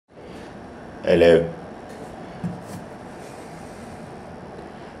Hello.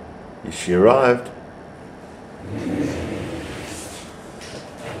 She arrived.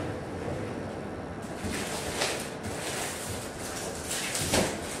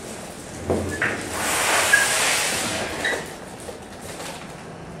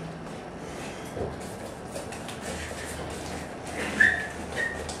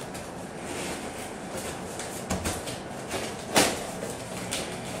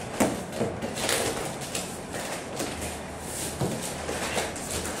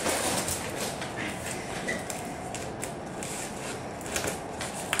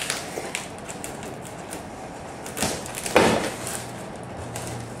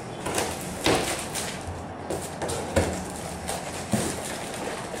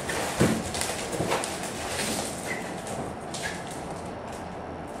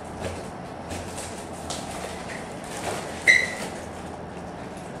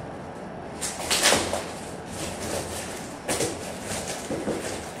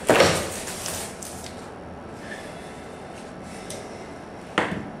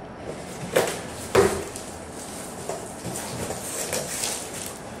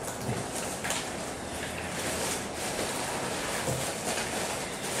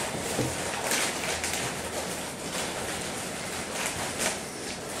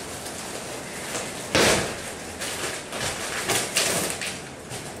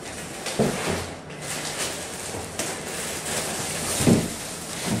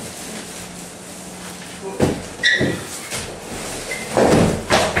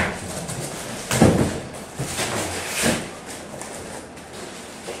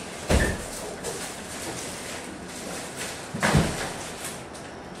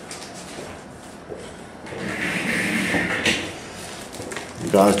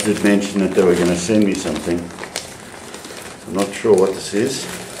 The guys did mention that they were going to send me something. I'm not sure what this is.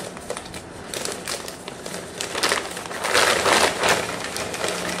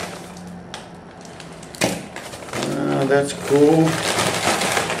 That's cool.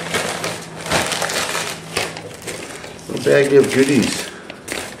 A bag of goodies.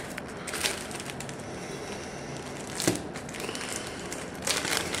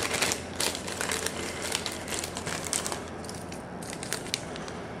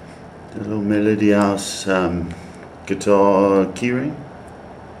 The little Melody House guitar keyring.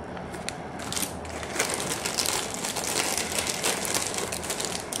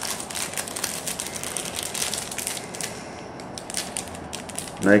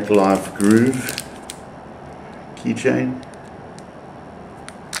 Make Life Gruv keychain.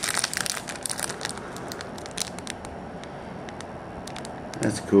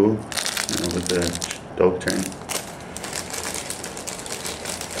 That's cool, with the dog chain.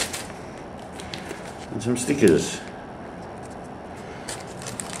 And some stickers.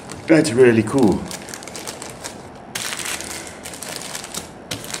 That's really cool.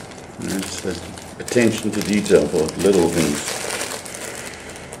 That's attention to detail for little things.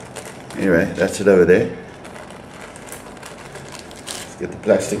 Anyway, that's it over there. Let's get the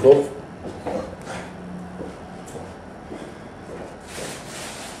plastic off.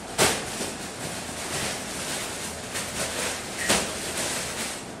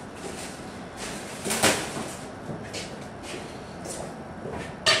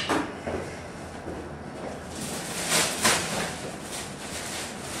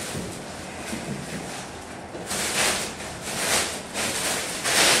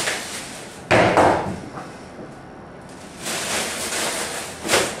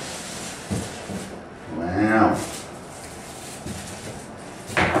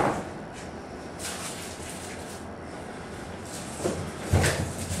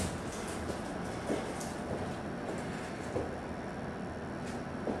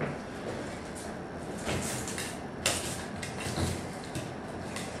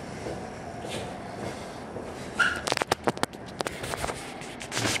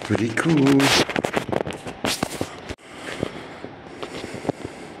 Pretty cool.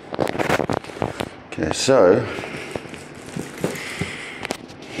 Okay, so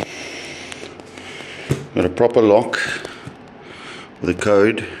got a proper lock with a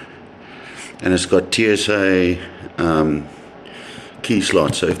code, and it's got TSA key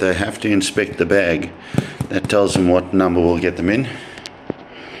slots. So if they have to inspect the bag, that tells them what number will get them in.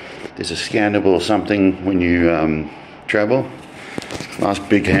 There's a scannable something when you travel. Nice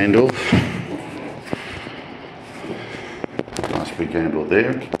big handle. Nice big handle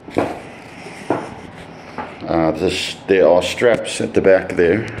there. There are straps at the back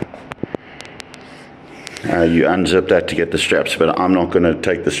there. You unzip that to get the straps, but I'm not going to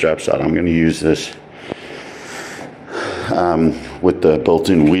take the straps out. I'm going to use this with the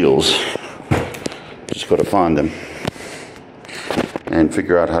built-in wheels. Just got to find them and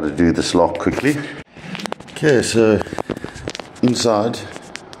figure out how to do this lock quickly. Okay, so inside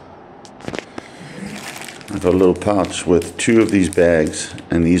I've got a little pouch with 2 of these bags,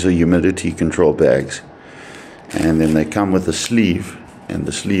 and these are humidity control bags, and then they come with a sleeve, and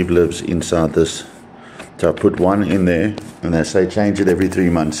the sleeve lives inside this. So I put one in there, and they say change it every 3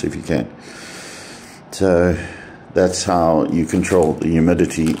 months if you can. So that's how you control the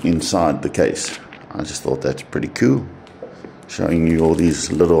humidity inside the case. I just thought that's pretty cool, showing you all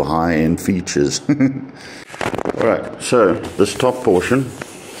these little high-end features. Alright, so this top portion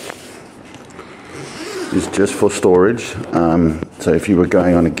is just for storage. So if you were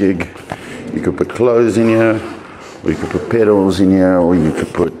going on a gig, you could put clothes in here, or you could put pedals in here, or you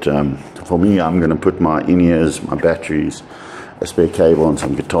could put, for me, I'm going to put my in-ears, my batteries, a spare cable, and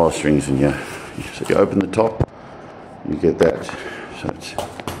some guitar strings in here. So you open the top, you get that. So it's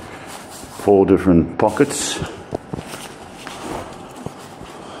 4 different pockets.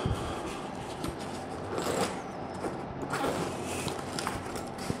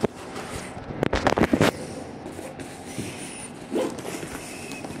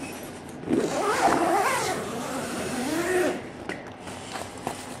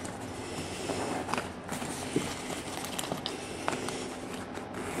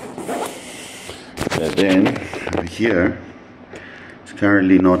 And then over here, it's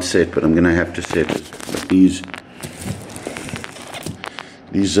currently not set, but I'm going to have to set it. But these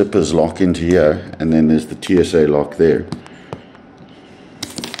zippers lock into here, and then there's the TSA lock there.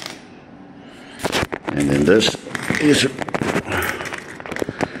 And then this is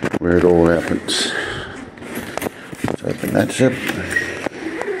where it all happens. Let's open that zip.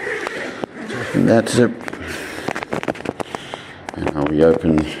 Let's open that zip. And now we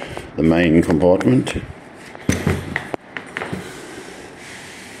open the main compartment.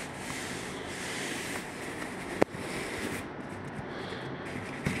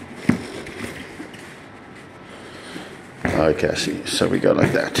 Okay, I see. So we go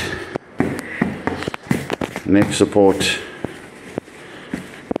like that. Neck support.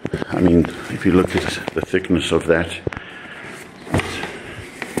 I mean, if you look at the thickness of that,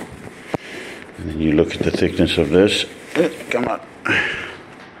 and then you look at the thickness of this, come on.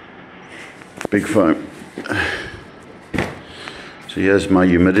 Big foam. So here's my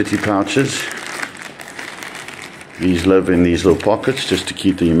humidity pouches. These live in these little pockets just to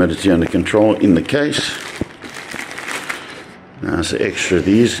keep the humidity under control in the case. Now it's an extra of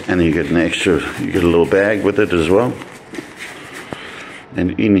these, and you get an extra, you get a little bag with it as well.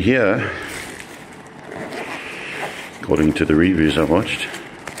 And in here, according to the reviews I watched,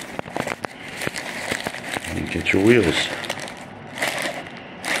 you get your wheels.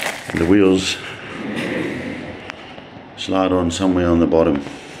 And the wheels slide on somewhere on the bottom.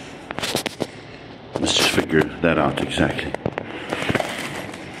 Let's just figure that out exactly.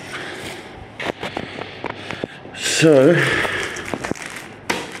 So,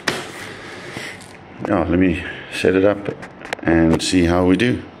 yeah, let me set it up and see how we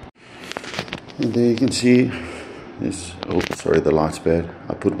do. And there you can see this. Oh, sorry, the light's bad.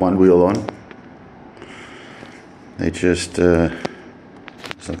 I put one wheel on. They just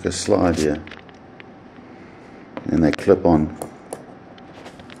it's like a slide here, and they clip on.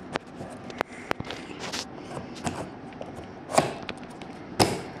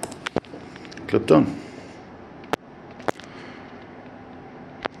 Clipped on.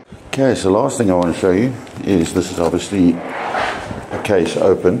 Okay, so last thing I want to show you is, this is obviously a case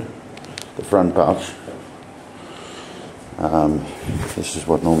open, the front pouch. This is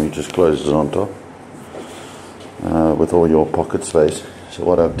what normally just closes on top with all your pocket space. So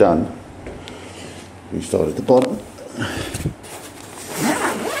what I've done, we start at the bottom,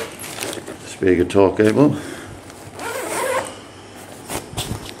 spare guitar cable,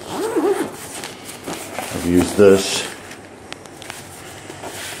 I've used this,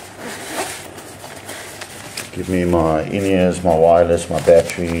 give me my in-ears, my wireless, my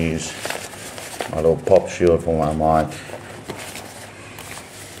batteries, my little pop shield for my mic.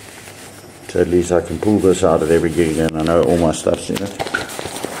 So at least I can pull this out at every gig and I know all my stuff's in it.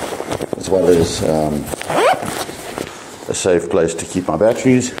 As well as a safe place to keep my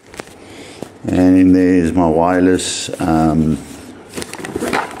batteries. And in there is my wireless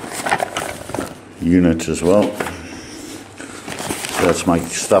unit as well. So that's my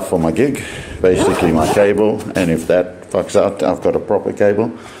stuff for my gig. Basically my cable, and if that fucks out, I've got a proper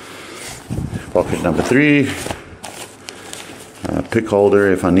cable. Pocket number 3. Pick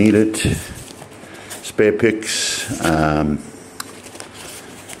holder if I need it. Spare picks, a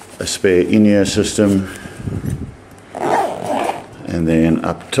spare in-ear system, and then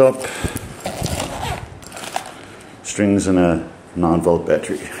up top strings and a 9-volt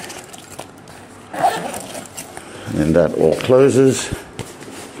battery. And then that all closes.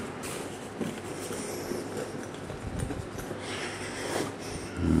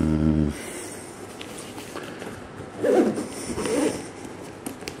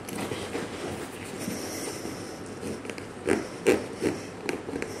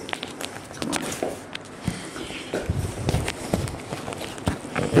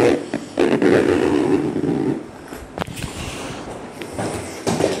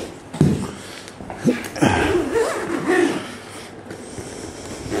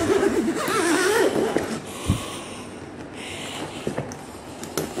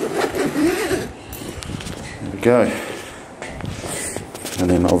 Go, and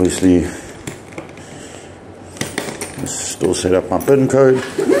then obviously still set up my pin code,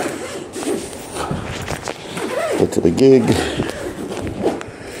 go to the gig,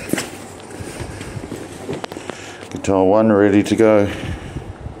 guitar 1 ready to go,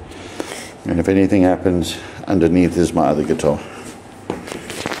 and if anything happens, underneath is my other guitar.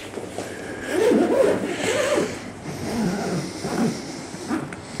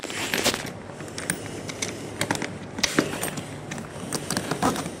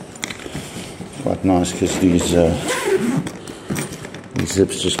 Quite nice because these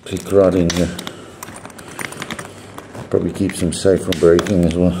zips just click right in here. Probably keeps them safe from breaking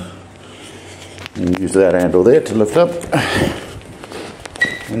as well. And use that handle there to lift up,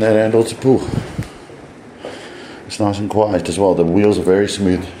 and that handle to pull. It's nice and quiet as well. The wheels are very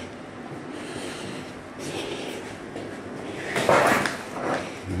smooth.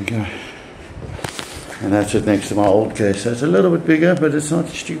 There we go. And that's it next to my old case. That's a little bit bigger, but it's not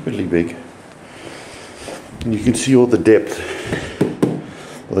stupidly big. And you can see all the depth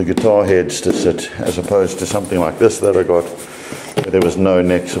of the guitar heads to sit, as opposed to something like this that I got, where there was no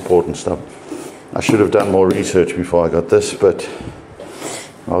neck support and stuff. I should have done more research before I got this, but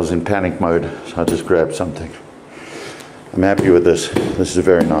I was in panic mode, so I just grabbed something. I'm happy with this. This is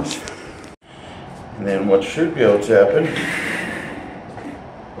very nice. And then what should be able to happen,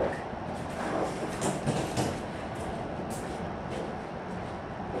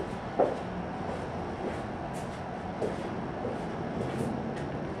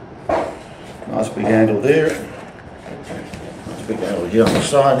 nice big handle there, nice big handle here on the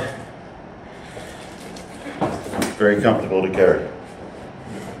side, very comfortable to carry.